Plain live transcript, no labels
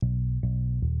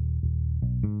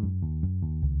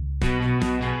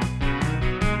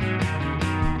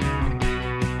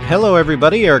Hello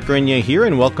everybody, Eric Grenier here,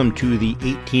 and welcome to the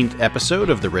 18th episode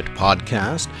of the RIT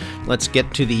Podcast. Let's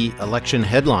get to the election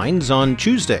headlines on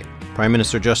Tuesday. Prime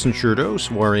Minister Justin Trudeau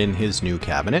swore in his new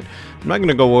cabinet. I'm not going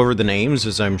to go over the names,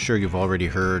 as I'm sure you've already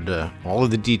heard all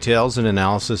of the details and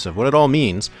analysis of what it all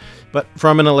means, but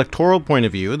from an electoral point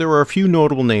of view, there were a few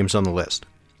notable names on the list.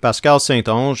 Pascal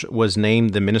Saint-Onge was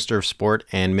named the Minister of Sport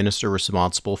and Minister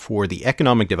responsible for the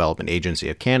Economic Development Agency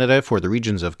of Canada for the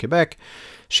regions of Quebec.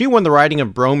 She won the riding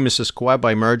of Brome-Missisquoi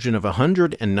by a margin of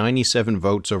 197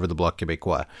 votes over the Bloc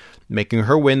Québécois, making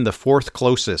her win the fourth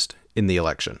closest in the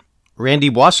election.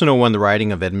 Randy Boissonnault won the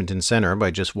riding of Edmonton Centre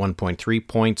by just 1.3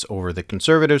 points over the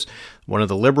Conservatives, one of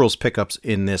the Liberals' pickups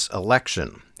in this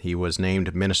election. He was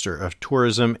named Minister of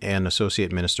Tourism and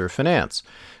Associate Minister of Finance.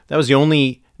 That was the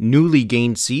only newly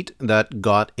gained seat that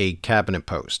got a cabinet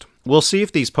post. We'll see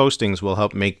if these postings will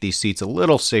help make these seats a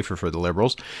little safer for the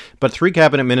Liberals, but 3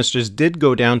 cabinet ministers did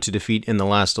go down to defeat in the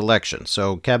last election,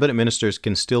 so cabinet ministers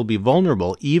can still be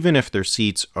vulnerable even if their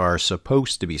seats are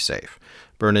supposed to be safe.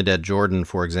 Bernadette Jordan,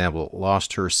 for example,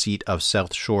 lost her seat of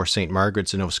South Shore St.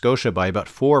 Margaret's in Nova Scotia by about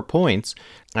 4 points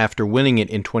after winning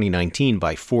it in 2019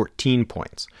 by 14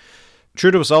 points.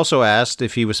 Trudeau was also asked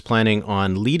if he was planning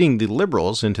on leading the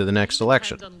Liberals into the next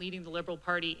election. On leading the Liberal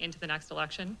Party into the next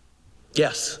election?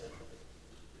 Yes.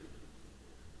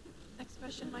 Next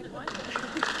question, Mike. What?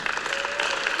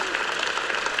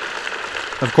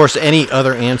 Of course, any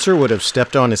other answer would have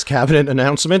stepped on his cabinet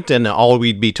announcement, and all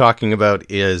we'd be talking about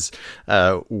is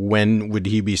when would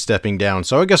he be stepping down.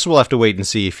 So I guess we'll have to wait and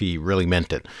see if he really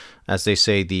meant it. As they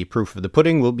say, the proof of the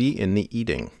pudding will be in the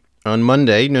eating. On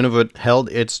Monday, Nunavut held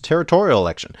its territorial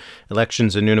election.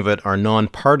 Elections in Nunavut are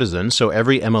non-partisan, so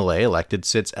every MLA elected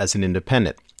sits as an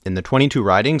independent. In the 22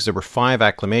 ridings, there were 5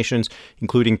 acclamations,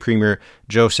 including Premier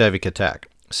Joe Savikataaq.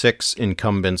 6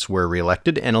 incumbents were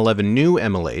re-elected, and 11 new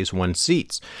MLAs won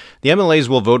seats. The MLAs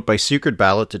will vote by secret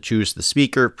ballot to choose the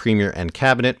Speaker, Premier, and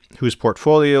Cabinet, whose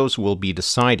portfolios will be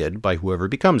decided by whoever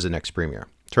becomes the next Premier.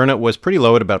 Turnout was pretty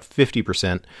low at about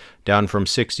 50%, down from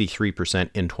 63%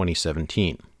 in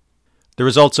 2017. The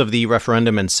results of the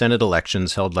referendum and Senate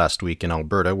elections held last week in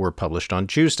Alberta were published on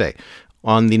Tuesday.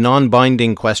 On the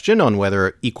non-binding question on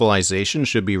whether equalization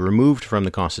should be removed from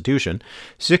the Constitution,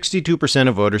 62%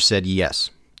 of voters said yes.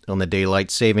 On the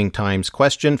daylight saving times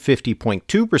question,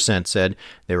 50.2% said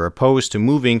they were opposed to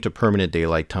moving to permanent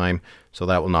daylight time, so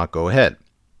that will not go ahead.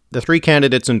 The 3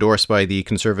 candidates endorsed by the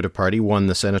Conservative Party won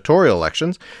the senatorial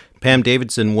elections. Pam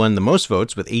Davidson won the most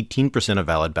votes with 18% of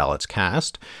valid ballots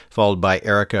cast, followed by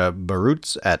Erica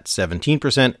Barutz at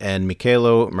 17% and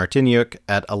Mikhailo Martiniuk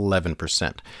at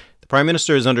 11%. The Prime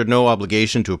Minister is under no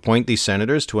obligation to appoint these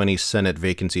senators to any Senate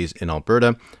vacancies in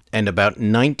Alberta, and about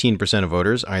 19% of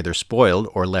voters either spoiled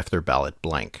or left their ballot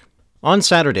blank. On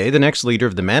Saturday, the next leader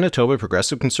of the Manitoba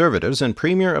Progressive Conservatives and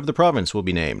Premier of the province will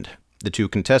be named. The 2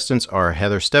 contestants are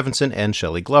Heather Stefanson and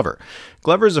Shelley Glover.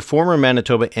 Glover is a former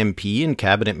Manitoba MP and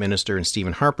cabinet minister in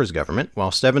Stephen Harper's government, while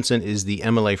Stefanson is the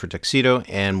MLA for Tuxedo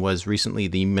and was recently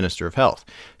the Minister of Health.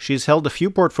 She has held a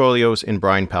few portfolios in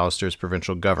Brian Pallister's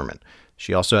provincial government.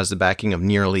 She also has the backing of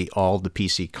nearly all the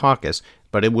PC caucus,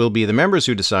 but it will be the members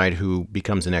who decide who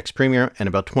becomes the next premier, and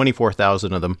about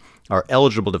 24,000 of them are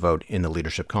eligible to vote in the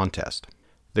leadership contest.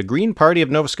 The Green Party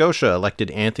of Nova Scotia elected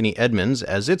Anthony Edmonds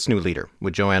as its new leader,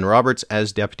 with Joanne Roberts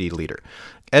as deputy leader.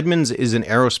 Edmonds is an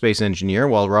aerospace engineer,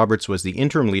 while Roberts was the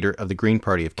interim leader of the Green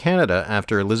Party of Canada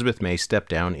after Elizabeth May stepped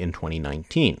down in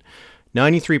 2019.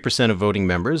 93% of voting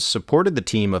members supported the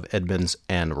team of Edmonds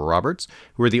and Roberts,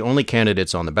 who were the only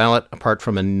candidates on the ballot, apart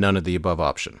from a none-of-the-above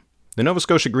option. The Nova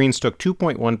Scotia Greens took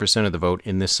 2.1% of the vote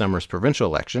in this summer's provincial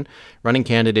election, running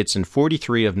candidates in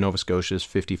 43 of Nova Scotia's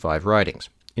 55 ridings.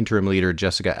 Interim leader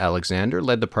Jessica Alexander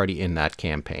led the party in that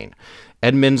campaign.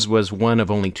 Edmonds was one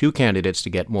of only 2 candidates to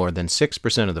get more than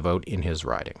 6% of the vote in his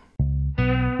riding.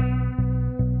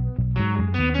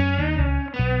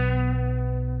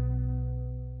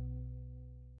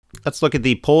 Let's look at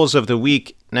the polls of the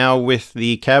week. Now, with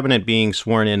the cabinet being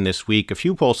sworn in this week, a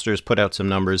few pollsters put out some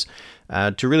numbers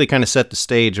to really kind of set the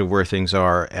stage of where things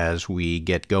are as we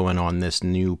get going on this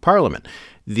new parliament.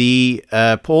 The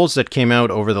polls that came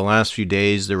out over the last few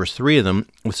days, there were 3 of them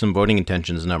with some voting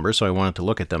intentions numbers, so I wanted to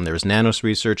look at them. There was Nanos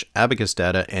Research, Abacus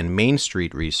Data, and Main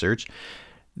Street Research.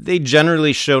 They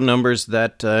generally show numbers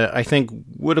that I think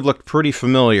would have looked pretty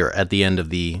familiar at the end of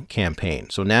the campaign.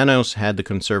 So Nanos had the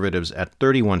Conservatives at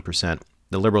 31%,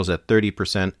 the Liberals at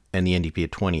 30%, and the NDP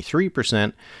at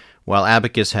 23%, while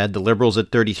Abacus had the Liberals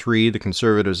at 33%, the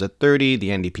Conservatives at 30%, the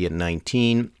NDP at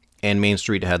 19%, and Main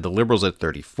Street had the Liberals at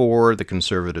 34%, the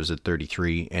Conservatives at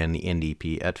 33%, and the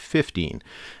NDP at 15%.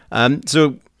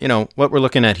 So, what we're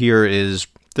looking at here is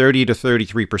 30 to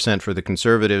 33% for the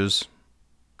Conservatives,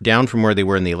 down from where they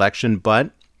were in the election,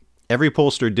 but every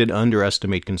pollster did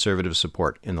underestimate Conservative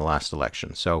support in the last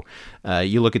election. So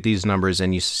you look at these numbers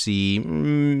and you see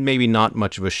maybe not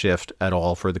much of a shift at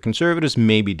all for the Conservatives,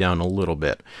 maybe down a little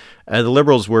bit. The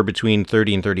Liberals were between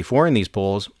 30 and 34 in these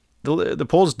polls. The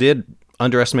polls did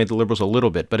underestimate the Liberals a little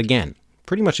bit, but again,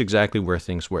 pretty much exactly where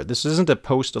things were. This isn't a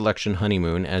post-election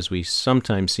honeymoon, as we've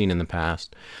sometimes seen in the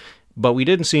past. But we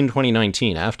didn't see in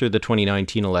 2019. After the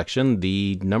 2019 election,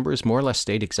 the numbers more or less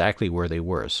stayed exactly where they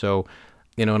were. So,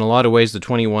 in a lot of ways, the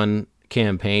 21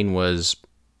 campaign was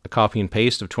a copy and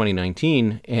paste of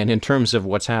 2019. And in terms of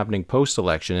what's happening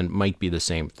post-election, it might be the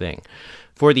same thing.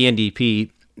 For the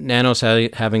NDP, Nanos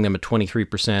having them at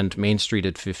 23%, Main Street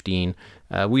at 15%.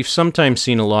 We've sometimes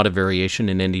seen a lot of variation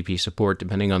in NDP support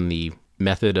depending on the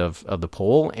method of the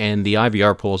poll, and the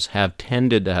IVR polls have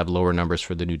tended to have lower numbers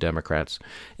for the New Democrats.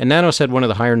 And Nanos had one of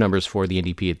the higher numbers for the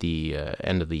NDP at the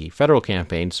end of the federal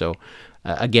campaign, so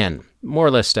again, more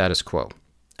or less status quo.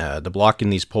 The Bloc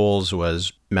in these polls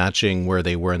was matching where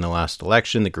they were in the last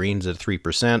election. The Greens at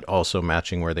 3%, also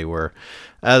matching where they were.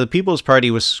 The People's Party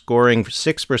was scoring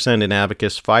 6% in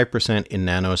Abacus, 5% in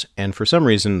Nanos, and for some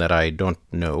reason that I don't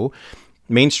know,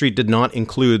 Main Street did not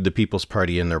include the People's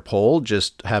Party in their poll,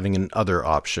 just having an other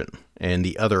option, and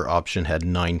the other option had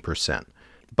 9%.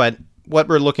 But what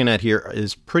we're looking at here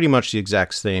is pretty much the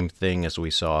exact same thing as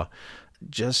we saw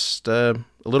just a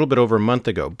little bit over a month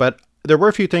ago. But there were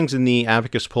a few things in the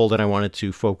Abacus poll that I wanted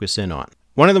to focus in on.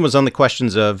 One of them was on the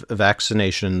questions of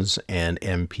vaccinations and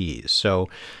MPs. So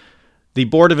the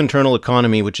Board of Internal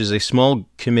Economy, which is a small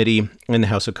committee in the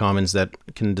House of Commons that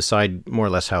can decide more or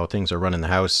less how things are run in the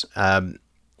House,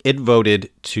 it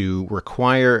voted to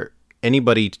require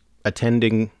anybody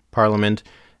attending Parliament,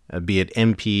 be it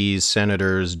MPs,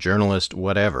 senators, journalists,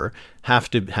 whatever, have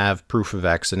to have proof of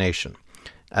vaccination.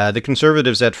 The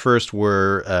Conservatives at first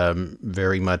were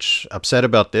very much upset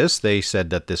about this. They said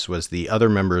that this was the other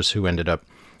members who ended up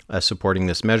supporting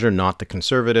this measure, not the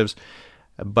Conservatives.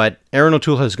 But Erin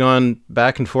O'Toole has gone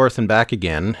back and forth and back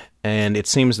again, and it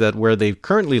seems that where they've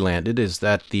currently landed is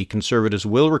that the Conservatives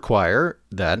will require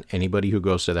that anybody who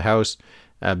goes to the House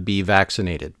be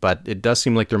vaccinated. But it does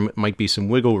seem like there might be some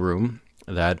wiggle room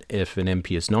that if an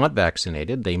MP is not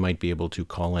vaccinated, they might be able to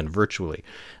call in virtually.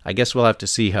 I guess we'll have to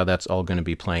see how that's all going to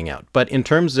be playing out. But in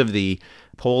terms of the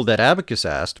poll that Abacus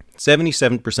asked,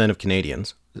 77% of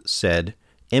Canadians said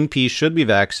MPs should be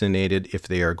vaccinated if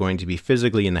they are going to be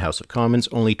physically in the House of Commons.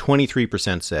 Only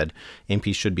 23% said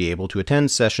MPs should be able to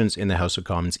attend sessions in the House of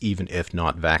Commons even if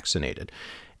not vaccinated.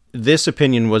 This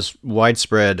opinion was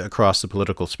widespread across the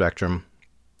political spectrum.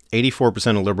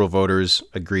 84% of Liberal voters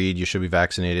agreed you should be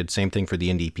vaccinated. Same thing for the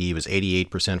NDP. It was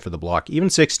 88% for the Bloc. Even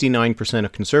 69%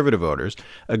 of Conservative voters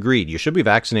agreed you should be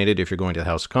vaccinated if you're going to the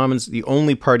House of Commons. The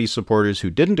only party supporters who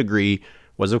didn't agree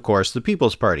was, of course, the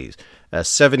People's Parties.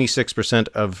 76%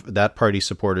 of that party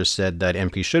supporters said that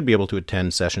MPs should be able to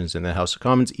attend sessions in the House of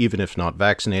Commons, even if not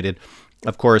vaccinated.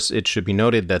 Of course, it should be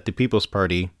noted that the People's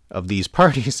Party of these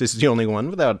parties is the only one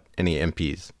without any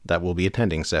MPs that will be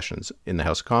attending sessions in the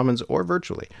House of Commons or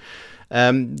virtually.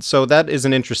 So that is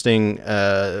an interesting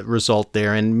result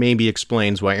there, and maybe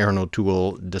explains why Erin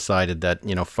O'Toole decided that,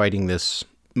 fighting this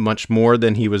much more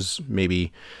than he was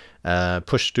maybe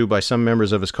pushed to by some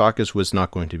members of his caucus was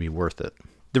not going to be worth it.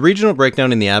 The regional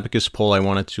breakdown in the Abacus poll I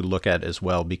wanted to look at as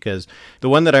well, because the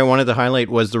one that I wanted to highlight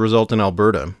was the result in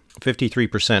Alberta.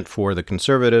 53% for the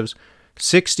Conservatives,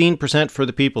 16% for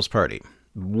the People's Party.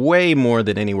 Way more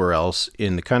than anywhere else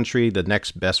in the country. The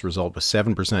next best result was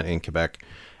 7% in Quebec.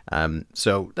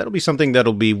 So that'll be something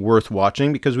that'll be worth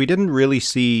watching, because we didn't really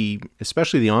see,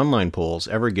 especially the online polls,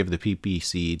 ever give the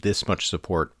PPC this much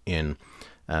support in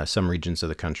some regions of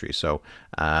the country. So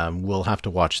we'll have to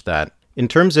watch that. In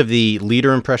terms of the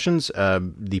leader impressions,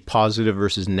 the positive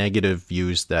versus negative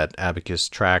views that Abacus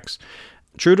tracks,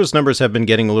 Trudeau's numbers have been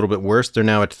getting a little bit worse. They're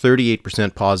now at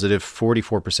 38% positive,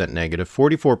 44% negative.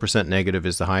 44% negative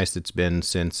is the highest it's been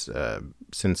since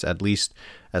at least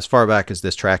as far back as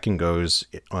this tracking goes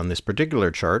on this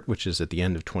particular chart, which is at the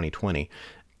end of 2020.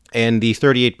 And the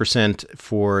 38%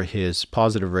 for his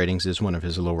positive ratings is one of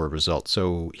his lower results.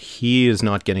 So he is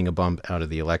not getting a bump out of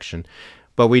the election.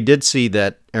 But we did see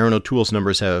that Erin O'Toole's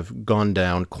numbers have gone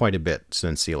down quite a bit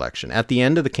since the election. At the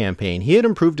end of the campaign, he had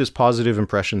improved his positive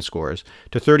impression scores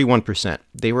to 31%.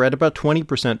 They were at about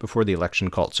 20% before the election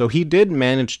called. So he did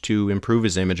manage to improve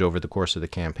his image over the course of the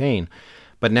campaign.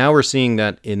 But now we're seeing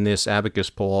that in this Abacus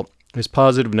poll, his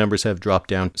positive numbers have dropped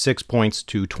down 6 points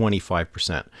to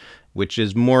 25%, which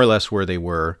is more or less where they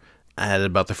were at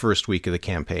about the first week of the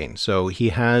campaign. So he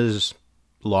has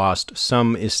lost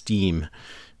some esteem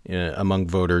among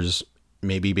voters,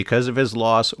 maybe because of his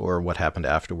loss or what happened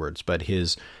afterwards. But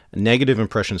his negative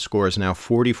impression score is now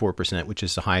 44%, which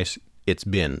is the highest it's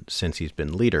been since he's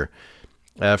been leader.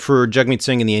 For Jagmeet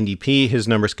Singh in the NDP, his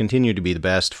numbers continue to be the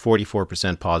best,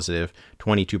 44% positive,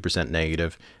 22%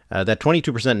 negative. That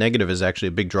 22% negative is actually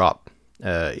a big drop.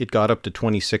 It got up to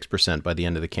 26% by the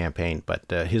end of the campaign, but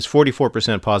his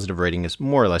 44% positive rating is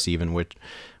more or less even with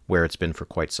where it's been for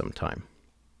quite some time.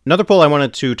 Another poll I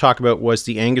wanted to talk about was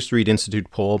the Angus Reid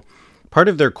Institute poll, part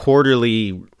of their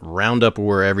quarterly roundup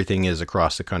where everything is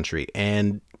across the country.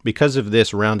 And because of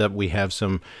this roundup, we have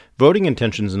some voting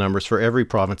intentions numbers for every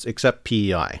province except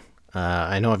PEI.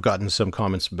 I know I've gotten some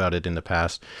comments about it in the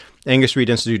past. Angus Reid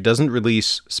Institute doesn't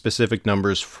release specific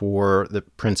numbers for the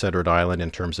Prince Edward Island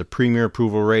in terms of premier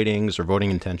approval ratings or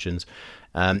voting intentions,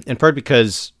 in part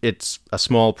because it's a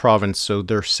small province, so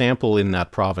their sample in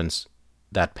that province,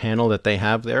 that panel that they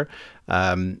have there,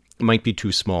 might be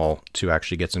too small to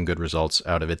actually get some good results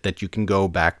out of it that you can go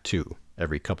back to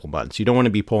every couple months. You don't want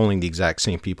to be polling the exact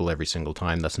same people every single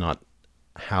time. That's not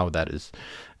how that is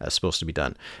supposed to be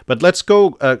done. But let's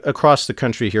go across the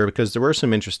country here because there were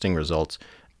some interesting results.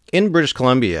 In British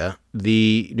Columbia,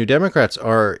 the New Democrats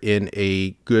are in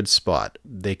a good spot.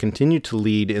 They continue to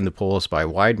lead in the polls by a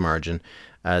wide margin.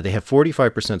 They have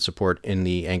 45% support in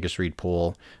the Angus Reid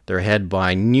poll. They're ahead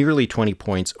by nearly 20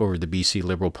 points over the BC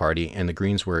Liberal Party, and the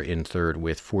Greens were in third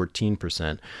with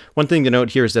 14%. One thing to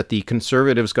note here is that the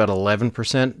Conservatives got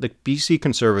 11%. The BC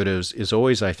Conservatives is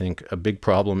always, I think, a big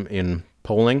problem in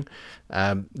polling.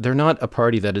 They're not a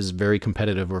party that is very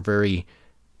competitive or very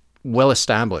well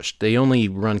established. They only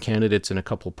run candidates in a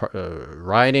couple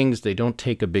ridings. They don't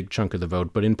take a big chunk of the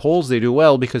vote, but in polls they do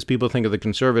well because people think of the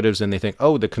Conservatives and they think,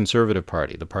 oh, the Conservative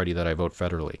Party, the party that I vote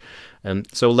federally. And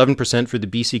so 11% for the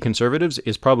BC Conservatives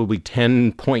is probably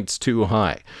 10 points too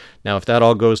high. Now, if that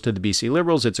all goes to the BC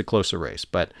Liberals, it's a closer race,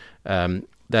 but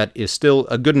that is still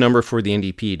a good number for the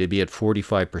NDP to be at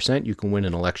 45%. You can win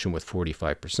an election with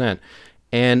 45%.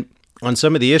 And on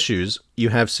some of the issues, you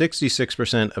have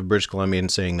 66% of British Columbians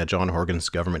saying that John Horgan's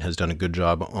government has done a good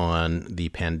job on the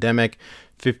pandemic,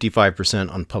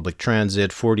 55% on public transit,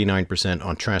 49%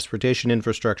 on transportation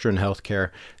infrastructure and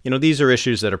healthcare. These are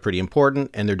issues that are pretty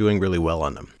important, and they're doing really well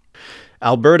on them.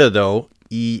 Alberta, though,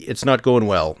 it's not going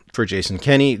well for Jason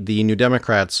Kenney. The New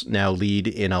Democrats now lead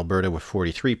in Alberta with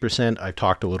 43%. I've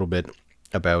talked a little bit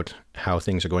about how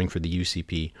things are going for the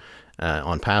UCP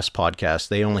on past podcasts.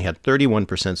 They only had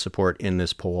 31% support in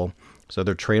this poll, so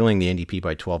they're trailing the NDP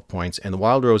by 12 points, and the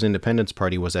Wild Rose Independence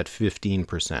Party was at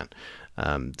 15%.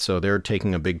 So they're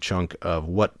taking a big chunk of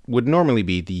what would normally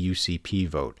be the UCP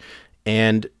vote.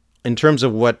 And in terms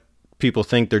of what people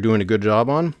think they're doing a good job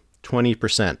on,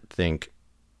 20% think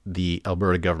the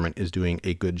Alberta government is doing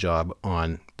a good job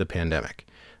on the pandemic.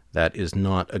 That is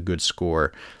not a good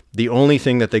score. The only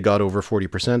thing that they got over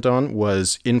 40% on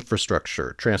was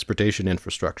infrastructure, transportation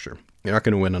infrastructure. You're not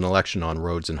going to win an election on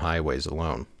roads and highways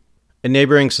alone. In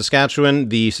neighboring Saskatchewan,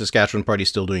 the Saskatchewan Party is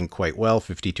still doing quite well,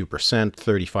 52%,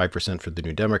 35% for the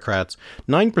New Democrats,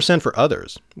 9% for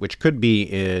others, which could be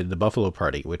the Buffalo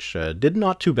Party, which did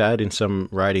not too bad in some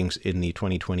ridings in the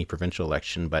 2020 provincial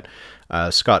election, but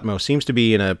Scott Moe seems to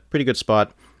be in a pretty good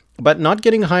spot, but not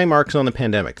getting high marks on the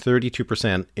pandemic.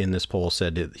 32% in this poll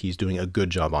said that he's doing a good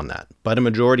job on that, but a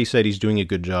majority said he's doing a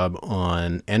good job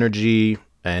on energy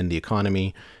and the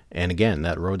economy. And again,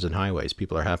 that roads and highways,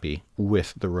 people are happy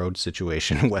with the road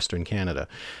situation in Western Canada.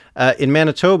 In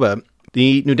Manitoba,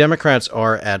 the New Democrats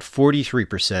are at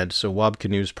 43%, so Wab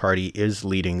Kinew's party is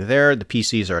leading there. The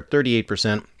PCs are at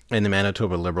 38%, and the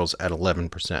Manitoba Liberals at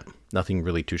 11%. Nothing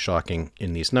really too shocking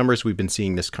in these numbers. We've been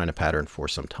seeing this kind of pattern for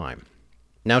some time.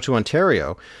 Now to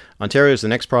Ontario. Ontario is the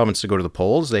next province to go to the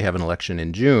polls. They have an election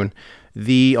in June.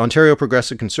 The Ontario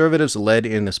Progressive Conservatives led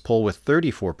in this poll with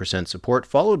 34% support,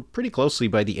 followed pretty closely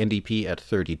by the NDP at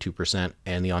 32%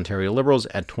 and the Ontario Liberals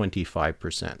at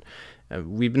 25%.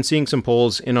 We've been seeing some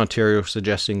polls in Ontario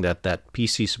suggesting that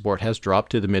PC support has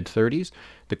dropped to the mid-30s.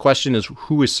 The question is,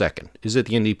 who is second? Is it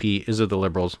the NDP? Is it the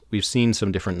Liberals? We've seen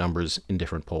some different numbers in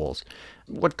different polls.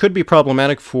 What could be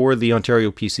problematic for the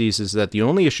Ontario PCs is that the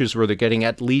only issues where they're getting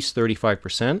at least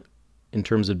 35% in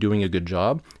terms of doing a good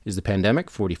job is the pandemic,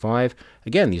 45%.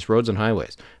 Again, these roads and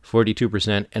highways,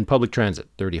 42%, and public transit,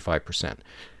 35%.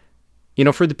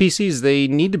 For the PCs, they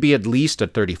need to be at least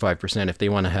at 35% if they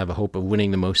want to have a hope of winning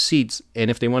the most seats.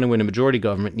 And if they want to win a majority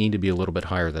government, need to be a little bit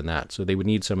higher than that. So they would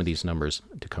need some of these numbers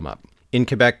to come up. In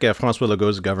Quebec, François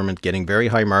Legault's government getting very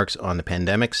high marks on the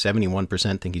pandemic.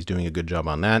 71% think he's doing a good job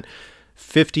on that.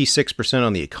 56%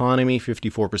 on the economy,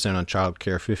 54% on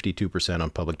childcare, 52% on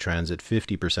public transit,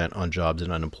 50% on jobs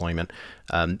and unemployment.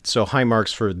 So high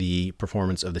marks for the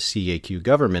performance of the CAQ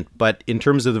government. But in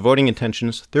terms of the voting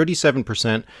intentions,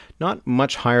 37%, not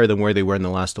much higher than where they were in the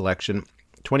last election,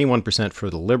 21% for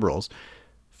the Liberals,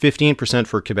 15%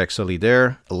 for Québec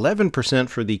Solidaire, 11%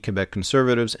 for the Quebec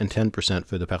Conservatives, and 10%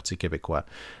 for the Parti québécois.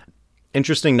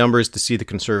 Interesting numbers to see the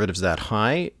Conservatives that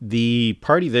high. The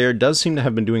party there does seem to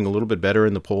have been doing a little bit better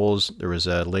in the polls. There was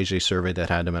a Léger survey that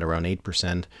had them at around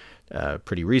 8%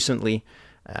 pretty recently.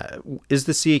 Is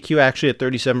the CAQ actually at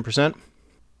 37%?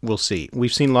 We'll see.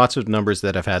 We've seen lots of numbers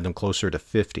that have had them closer to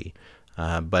 50%.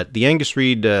 But the Angus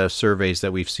Reid surveys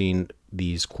that we've seen,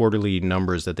 these quarterly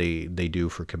numbers that they do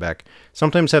for Quebec,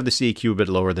 sometimes have the CAQ a bit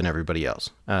lower than everybody else.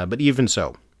 But even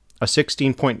so, a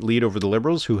 16-point lead over the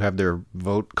Liberals, who have their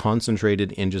vote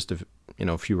concentrated in just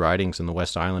a few ridings in the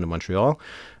West Island of Montreal.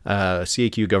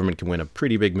 CAQ government can win a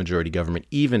pretty big majority government,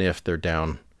 even if they're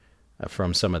down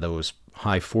from some of those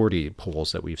high 40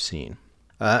 polls that we've seen.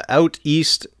 Out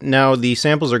east, now the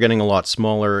samples are getting a lot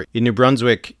smaller. In New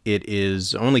Brunswick, it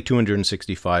is only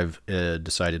 265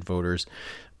 decided voters.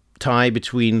 Tie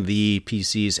between the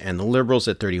PCs and the Liberals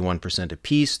at 31%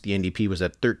 apiece. The NDP was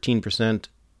at 13%.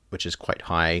 Which is quite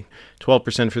high,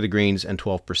 12% for the Greens and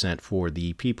 12% for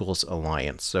the People's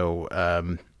Alliance. So,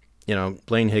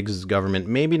 Blaine Higgs' government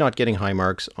maybe not getting high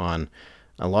marks on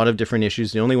a lot of different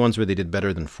issues. The only ones where they did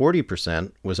better than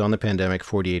 40% was on the pandemic,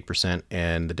 48%,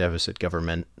 and the deficit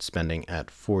government spending at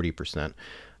 40%.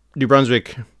 New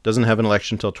Brunswick doesn't have an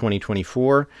election until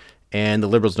 2024, and the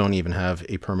Liberals don't even have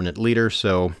a permanent leader,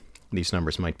 so these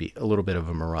numbers might be a little bit of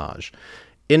a mirage.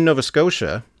 In Nova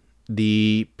Scotia,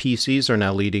 the PCs are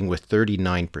now leading with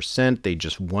 39%. They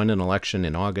just won an election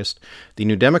in August. The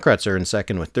New Democrats are in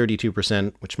second with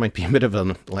 32%, which might be a bit of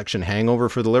an election hangover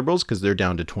for the Liberals because they're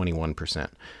down to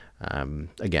 21%.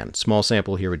 Again, small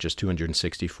sample here with just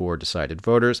 264 decided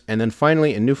voters. And then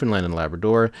finally, in Newfoundland and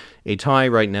Labrador, a tie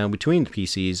right now between the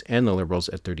PCs and the Liberals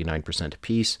at 39%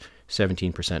 apiece,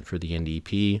 17% for the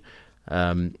NDP.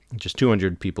 Just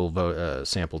 200 people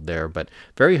sampled there, but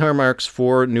very high marks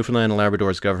for Newfoundland and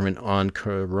Labrador's government on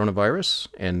coronavirus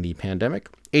and the pandemic.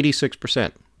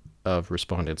 86% of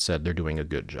respondents said they're doing a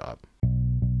good job.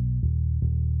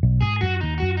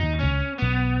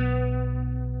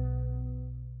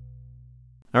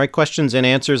 All right, questions and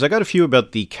answers. I got a few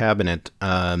about the cabinet,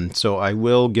 so I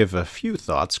will give a few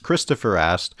thoughts. Christopher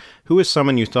asked, who is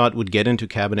someone you thought would get into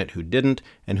cabinet who didn't,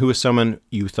 and who is someone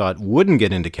you thought wouldn't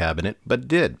get into cabinet but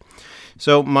did?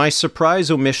 So my surprise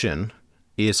omission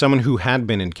is someone who had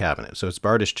been in cabinet. So it's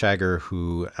Bardish Chagger,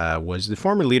 who was the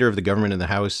former leader of the government in the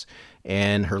House,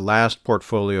 and her last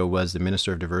portfolio was the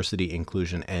Minister of Diversity,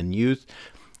 Inclusion, and Youth.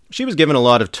 She was given a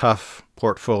lot of tough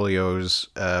portfolios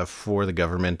for the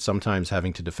government, sometimes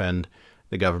having to defend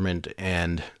the government,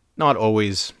 and not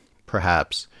always,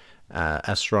 perhaps,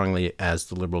 as strongly as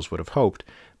the Liberals would have hoped.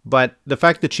 But the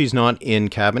fact that she's not in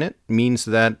cabinet means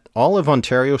that all of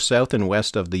Ontario, south and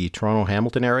west of the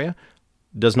Toronto-Hamilton area,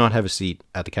 does not have a seat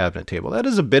at the cabinet table. That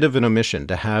is a bit of an omission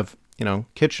to have,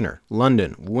 Kitchener,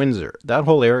 London, Windsor, that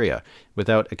whole area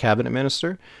without a cabinet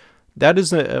minister. That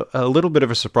is a little bit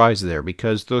of a surprise there,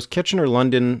 because those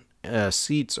Kitchener-London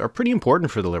seats are pretty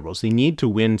important for the Liberals. They need to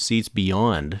win seats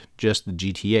beyond just the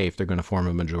GTA if they're going to form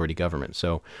a majority government.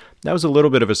 So that was a little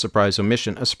bit of a surprise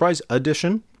omission. A surprise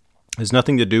addition has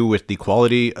nothing to do with the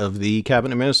quality of the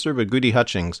cabinet minister, but Goody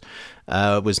Hutchings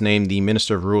was named the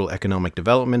Minister of Rural Economic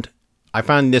Development. I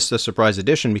find this a surprise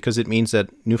addition because it means that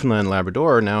Newfoundland and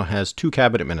Labrador now has 2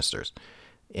 cabinet ministers.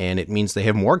 And it means they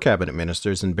have more cabinet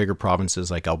ministers in bigger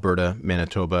provinces like Alberta,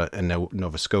 Manitoba, and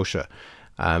Nova Scotia.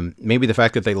 Maybe the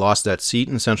fact that they lost that seat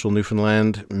in central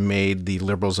Newfoundland made the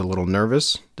Liberals a little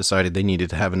nervous, decided they needed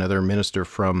to have another minister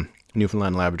from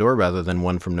Newfoundland and Labrador rather than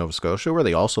one from Nova Scotia, where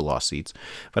they also lost seats.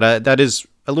 But that is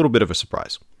a little bit of a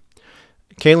surprise.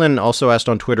 Kaylin also asked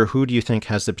on Twitter, who do you think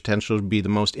has the potential to be the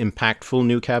most impactful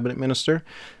new cabinet minister?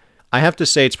 I have to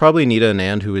say it's probably Anita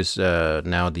Anand, who is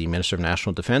now the Minister of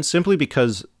National Defense, simply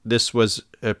because this was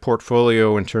a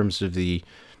portfolio in terms of the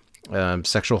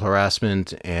sexual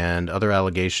harassment and other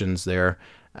allegations there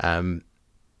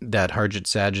that Harjit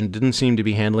Sajjan didn't seem to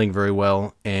be handling very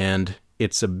well, and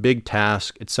it's a big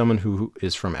task. It's someone who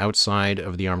is from outside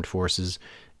of the armed forces.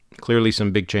 Clearly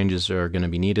some big changes are going to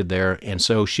be needed there, and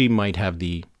so she might have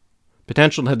the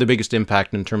potential to have the biggest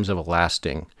impact in terms of a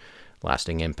lasting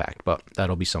impact, but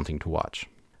that'll be something to watch.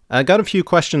 I got a few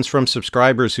questions from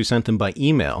subscribers who sent them by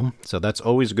email, so that's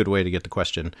always a good way to get the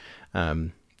question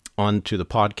on to the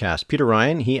podcast. Peter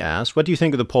Ryan, he asked, what do you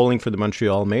think of the polling for the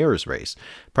Montreal mayor's race?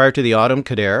 Prior to the autumn,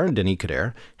 Denis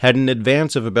Coderre, had an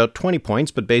advance of about 20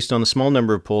 points, but based on the small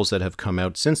number of polls that have come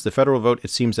out since the federal vote, it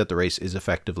seems that the race is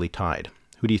effectively tied.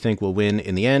 Who do you think will win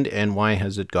in the end, and why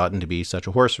has it gotten to be such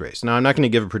a horse race? Now, I'm not going to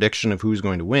give a prediction of who's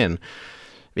going to win,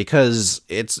 because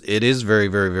it is very,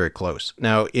 very, very close.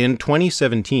 Now, in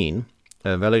 2017...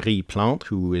 Valérie Plante,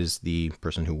 who is the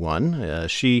person who won,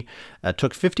 she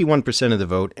took 51% of the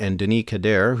vote, and Denis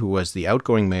Coderre, who was the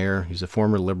outgoing mayor, he's a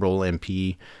former Liberal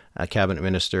MP, cabinet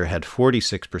minister, had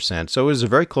 46%. So it was a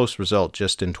very close result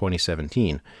just in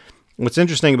 2017. What's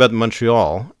interesting about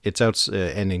Montreal, it's out,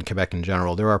 and in Quebec in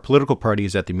general, there are political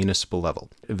parties at the municipal level.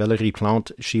 Valérie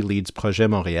Plante, she leads Projet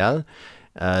Montréal.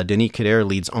 Denis Coderre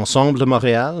leads Ensemble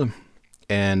Montréal.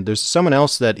 And there's someone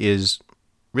else that is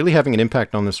really having an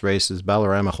impact on this race is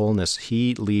Balarama Holness.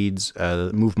 He leads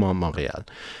Mouvement Montréal.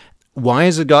 Why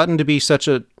has it gotten to be such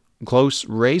a close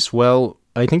race? Well,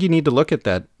 I think you need to look at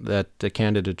that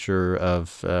candidature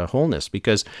of Holness,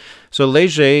 because so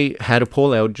Léger had a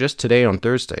poll out just today on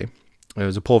Thursday. It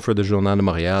was a poll for the Journal de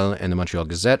Montréal and the Montreal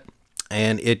Gazette,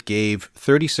 and it gave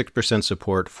 36%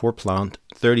 support for Plante,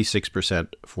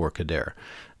 36% for Coderre.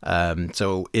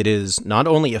 So it is not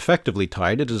only effectively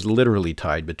tied, it is literally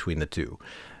tied between the two.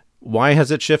 Why has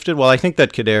it shifted? Well, I think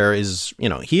that Coderre is,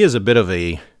 he is a bit of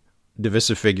a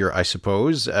divisive figure, I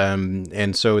suppose.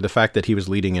 And so the fact that he was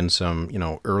leading in some,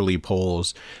 early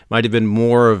polls might have been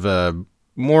more of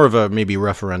a maybe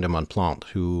referendum on Plante,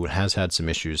 who has had some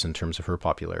issues in terms of her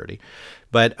popularity.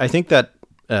 But I think that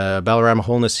Balarama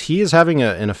Holness, he is having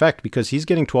an effect because he's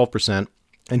getting 12%,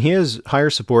 and he has higher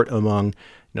support among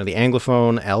the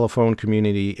Anglophone, Allophone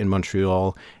community in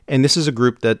Montreal. And this is a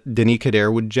group that Denis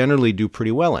Coderre would generally do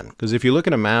pretty well in. Because if you look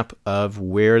at a map of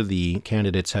where the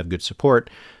candidates have good support,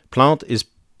 Plante is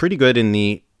pretty good in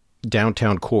the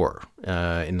downtown core,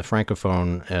 in the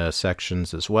Francophone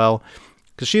sections as well.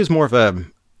 Because she is more of a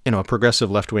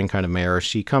progressive left-wing kind of mayor.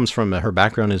 She comes from, her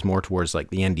background is more towards like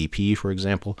the NDP, for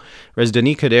example. Whereas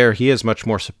Denis Coderre, he has much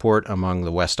more support among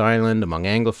the West Island, among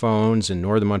Anglophones, in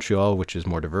northern Montreal, which is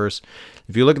more diverse.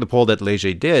 If you look at the poll that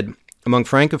Léger did, among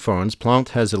Francophones,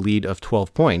 Plante has a lead of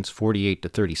 12 points, 48 to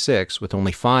 36, with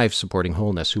only 5 supporting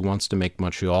Holness, who wants to make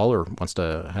Montreal, or wants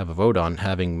to have a vote on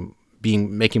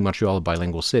making Montreal a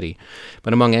bilingual city.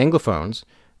 But among Anglophones,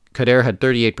 Coderre had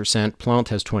 38%, Plante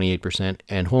has 28%,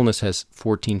 and Holness has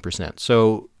 14%.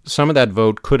 So some of that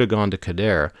vote could have gone to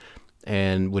Coderre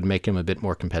and would make him a bit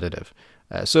more competitive.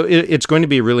 So it's going to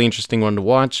be a really interesting one to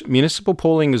watch. Municipal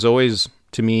polling is always,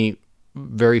 to me,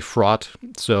 very fraught.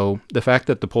 So the fact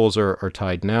that the polls are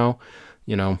tied now,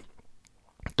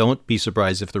 don't be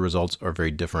surprised if the results are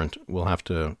very different. We'll have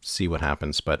to see what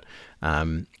happens. But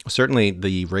certainly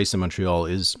the race in Montreal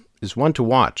is one to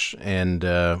watch, and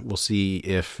we'll see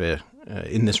if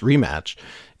in this rematch,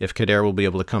 if Coderre will be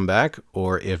able to come back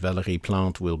or if Valérie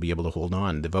Plante will be able to hold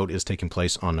on. The vote is taking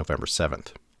place on November 7th.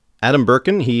 Adam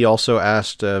Birkin, he also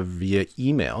asked via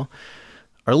email,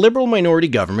 are Liberal minority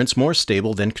governments more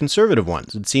stable than Conservative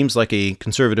ones? It seems like a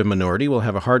Conservative minority will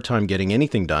have a hard time getting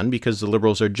anything done because the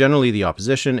Liberals are generally the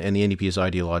opposition and the NDP is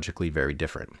ideologically very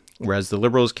different, whereas the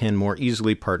Liberals can more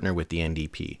easily partner with the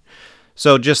NDP.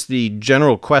 So just the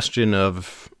general question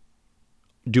of,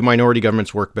 do minority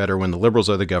governments work better when the Liberals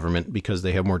are the government because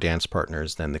they have more dance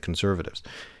partners than the Conservatives?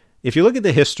 If you look at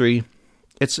the history,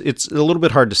 it's a little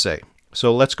bit hard to say.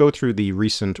 So let's go through the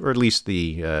recent, or at least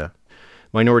the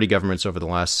minority governments over the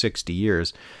last 60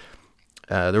 years.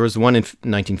 There was one in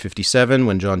 1957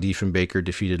 when John Diefenbaker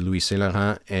defeated Louis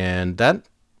Saint-Laurent, and that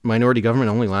minority government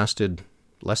only lasted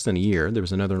less than a year. There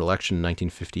was another election in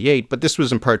 1958, but this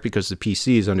was in part because the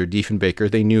PCs under Diefenbaker,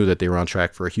 they knew that they were on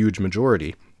track for a huge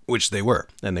majority, which they were,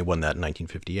 and they won that in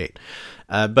 1958.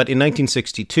 But in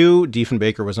 1962,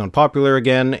 Diefenbaker was unpopular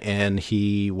again, and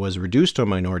he was reduced to a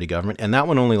minority government, and that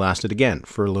one only lasted again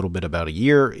for a little bit, about a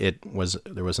year. There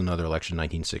was another election in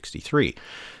 1963.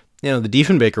 The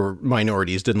Diefenbaker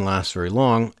minorities didn't last very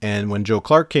long, and when Joe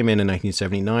Clark came in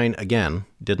 1979, again,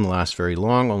 didn't last very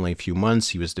long, only a few months.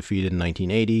 He was defeated in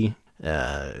 1980.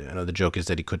 The joke is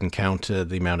that he couldn't count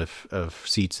the amount of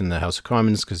seats in the House of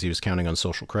Commons because he was counting on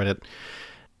social credit.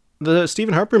 The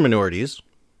Stephen Harper minorities,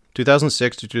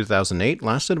 2006 to 2008,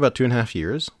 lasted about 2.5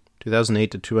 years.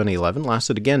 2008 to 2011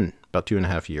 lasted again about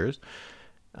 2.5 years.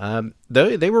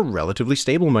 They were relatively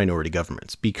stable minority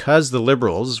governments because the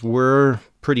Liberals were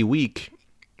pretty weak.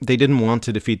 They didn't want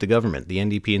to defeat the government. The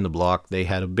NDP and the Bloc, they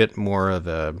had a bit more of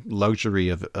a luxury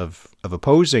of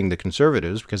opposing the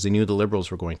Conservatives because they knew the Liberals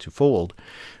were going to fold.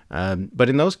 But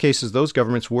in those cases, those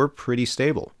governments were pretty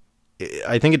stable.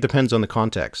 I think it depends on the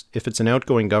context. If it's an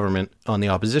outgoing government on the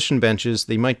opposition benches,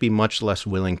 they might be much less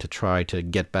willing to try to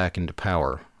get back into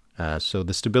power. So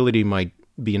the stability might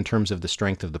be in terms of the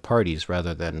strength of the parties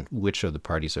rather than which of the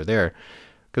parties are there.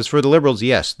 Because for the Liberals,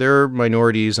 yes, they're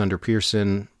minorities under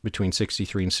Pearson between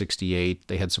 63 and 68.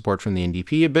 They had support from the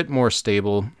NDP, a bit more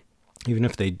stable, even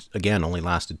if they, again, only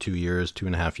lasted 2 years,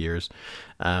 2.5 years.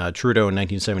 Trudeau in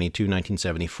 1972,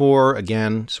 1974,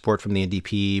 again, support from the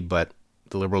NDP, but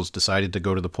the Liberals decided to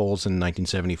go to the polls in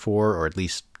 1974, or at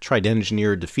least tried to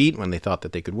engineer a defeat when they thought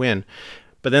that they could win.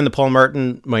 But then the Paul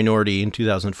Martin minority in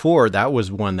 2004, that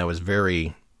was one that was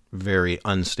very, very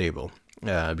unstable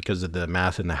because of the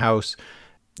math in the House,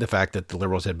 the fact that the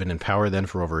Liberals had been in power then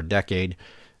for over a decade.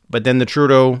 But then the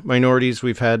Trudeau minorities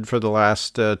we've had for the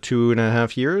last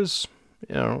 2.5 years,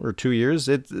 or 2 years,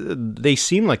 they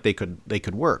seem like they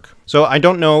could work. So I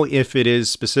don't know if it is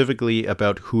specifically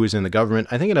about who is in the government.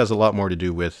 I think it has a lot more to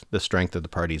do with the strength of the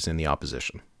parties in the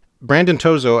opposition. Brandon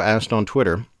Tozo asked on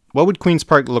Twitter, what would Queen's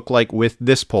Park look like with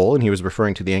this poll? And he was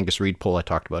referring to the Angus Reid poll I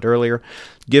talked about earlier,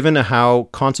 given how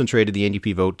concentrated the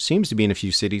NDP vote seems to be in a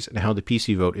few cities and how the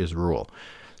PC vote is rural.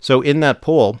 So in that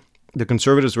poll, the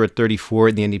Conservatives were at 34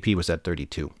 and the NDP was at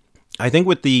 32. I think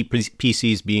with the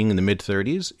PCs being in the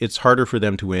mid-30s, it's harder for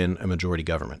them to win a majority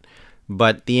government.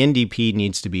 But the NDP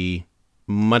needs to be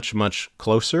much, much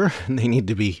closer. They need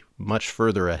to be much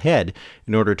further ahead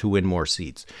in order to win more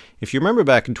seats. If you remember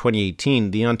back in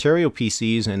 2018, the Ontario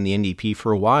PCs and the NDP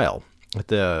for a while, at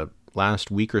the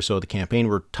last week or so of the campaign,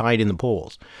 were tied in the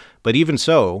polls. But even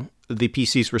so, the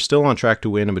PCs were still on track to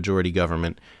win a majority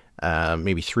government,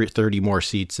 maybe 30 more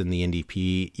seats than the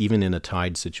NDP, even in a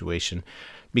tied situation,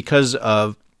 because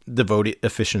of the vote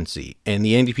efficiency. And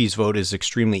the NDP's vote is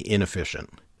extremely inefficient,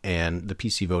 and the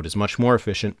PC vote is much more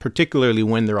efficient, particularly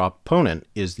when their opponent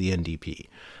is the NDP.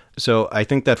 So I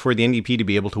think that for the NDP to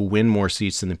be able to win more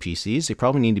seats than the PCs, they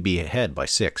probably need to be ahead by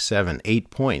 6, 7, 8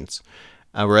 points,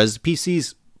 whereas the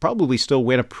PCs probably still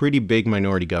win a pretty big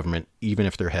minority government, even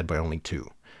if they're ahead by only 2.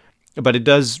 But it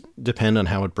does depend on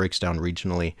how it breaks down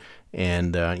regionally,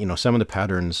 and some of the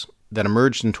patterns that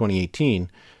emerged in 2018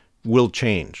 will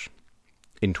change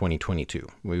in 2022.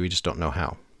 We just don't know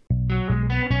how.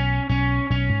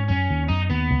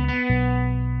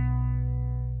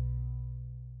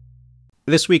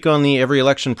 This week on the Every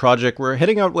Election Project, we're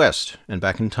heading out west and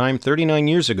back in time 39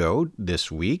 years ago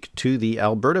this week to the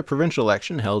Alberta provincial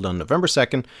election held on November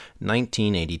 2nd,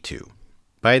 1982.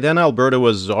 By then, Alberta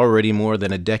was already more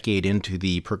than a decade into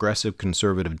the progressive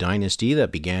conservative dynasty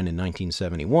that began in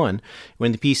 1971,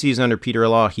 when the PCs under Peter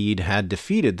Lougheed had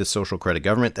defeated the social credit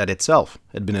government that itself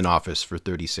had been in office for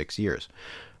 36 years.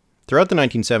 Throughout the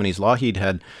 1970s, Lougheed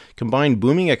had combined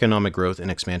booming economic growth and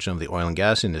expansion of the oil and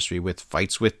gas industry with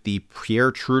fights with the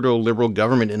Pierre Trudeau Liberal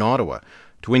government in Ottawa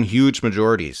to win huge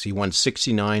majorities. He won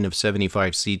 69 of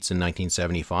 75 seats in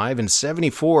 1975 and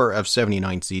 74 of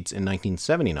 79 seats in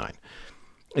 1979.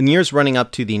 In the years running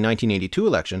up to the 1982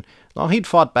 election, Lougheed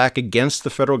fought back against the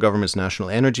federal government's National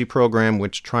Energy Program,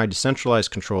 which tried to centralize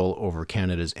control over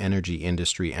Canada's energy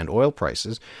industry and oil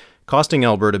prices, costing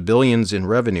Alberta billions in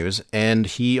revenues, and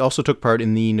he also took part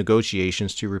in the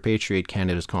negotiations to repatriate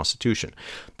Canada's constitution.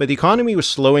 But the economy was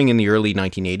slowing in the early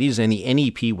 1980s, and the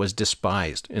NEP was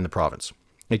despised in the province.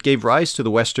 It gave rise to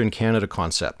the Western Canada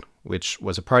concept, which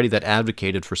was a party that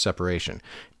advocated for separation.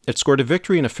 It scored a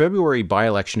victory in a February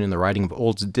by-election in the riding of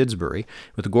Olds Didsbury,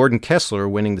 with Gordon Kessler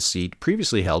winning the seat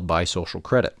previously held by Social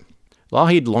Credit.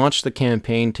 Lougheed launched the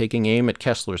campaign taking aim at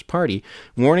Kessler's party,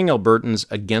 warning Albertans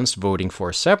against voting for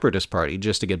a separatist party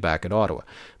just to get back at Ottawa.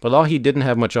 But Lougheed didn't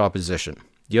have much opposition.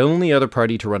 The only other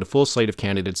party to run a full slate of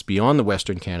candidates beyond the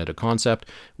Western Canada concept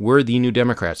were the New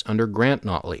Democrats under Grant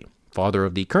Notley, father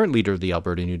of the current leader of the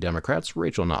Alberta New Democrats,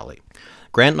 Rachel Notley.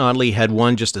 Grant Notley had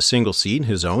won just a single seat,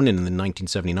 his own, in the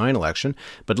 1979 election,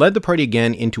 but led the party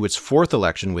again into its fourth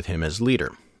election with him as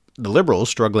leader. The Liberals,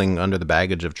 struggling under the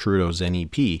baggage of Trudeau's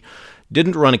NEP,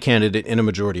 didn't run a candidate in a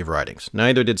majority of ridings.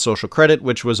 Neither did Social Credit,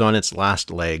 which was on its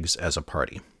last legs as a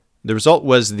party. The result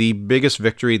was the biggest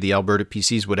victory the Alberta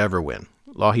PCs would ever win.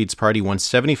 Lougheed's party won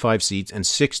 75 seats and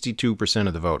 62%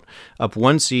 of the vote, up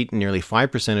 1 seat and nearly 5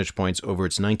 percentage points over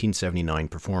its 1979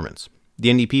 performance. The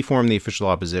NDP formed the official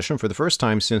opposition for the first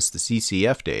time since the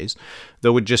CCF days,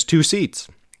 though with just 2 seats.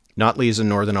 Notley is in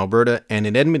Northern Alberta, and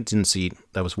an Edmonton seat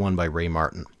that was won by Ray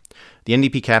Martin. The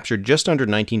NDP captured just under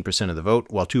 19% of the vote,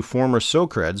 while 2 former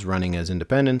SoCreds running as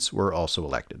independents were also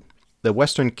elected. The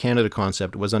Western Canada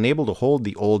concept was unable to hold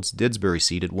the Olds Didsbury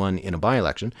seat it won in a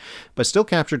by-election, but still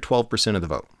captured 12% of the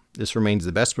vote. This remains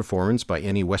the best performance by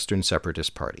any Western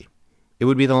separatist party. It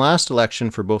would be the last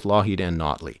election for both Lougheed and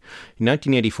Notley. In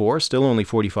 1984, still only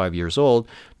 45 years old,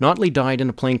 Notley died in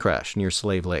a plane crash near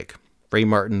Slave Lake. Ray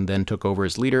Martin then took over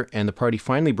as leader, and the party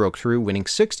finally broke through, winning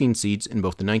 16 seats in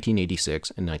both the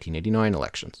 1986 and 1989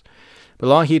 elections. But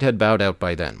Lougheed had bowed out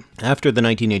by then. After the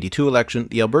 1982 election,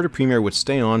 the Alberta Premier would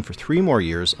stay on for 3 more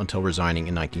years until resigning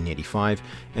in 1985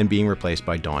 and being replaced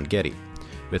by Don Getty.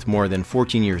 With more than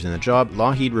 14 years in the job,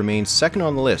 Lougheed remains second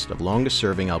on the list of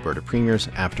longest-serving Alberta premiers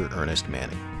after Ernest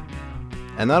Manning.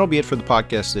 And that'll be it for the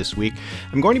podcast this week.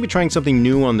 I'm going to be trying something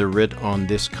new on the Writ on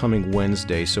this coming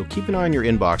Wednesday, so keep an eye on your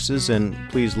inboxes and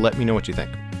please let me know what you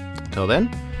think. Until then,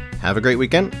 have a great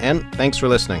weekend, and thanks for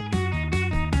listening.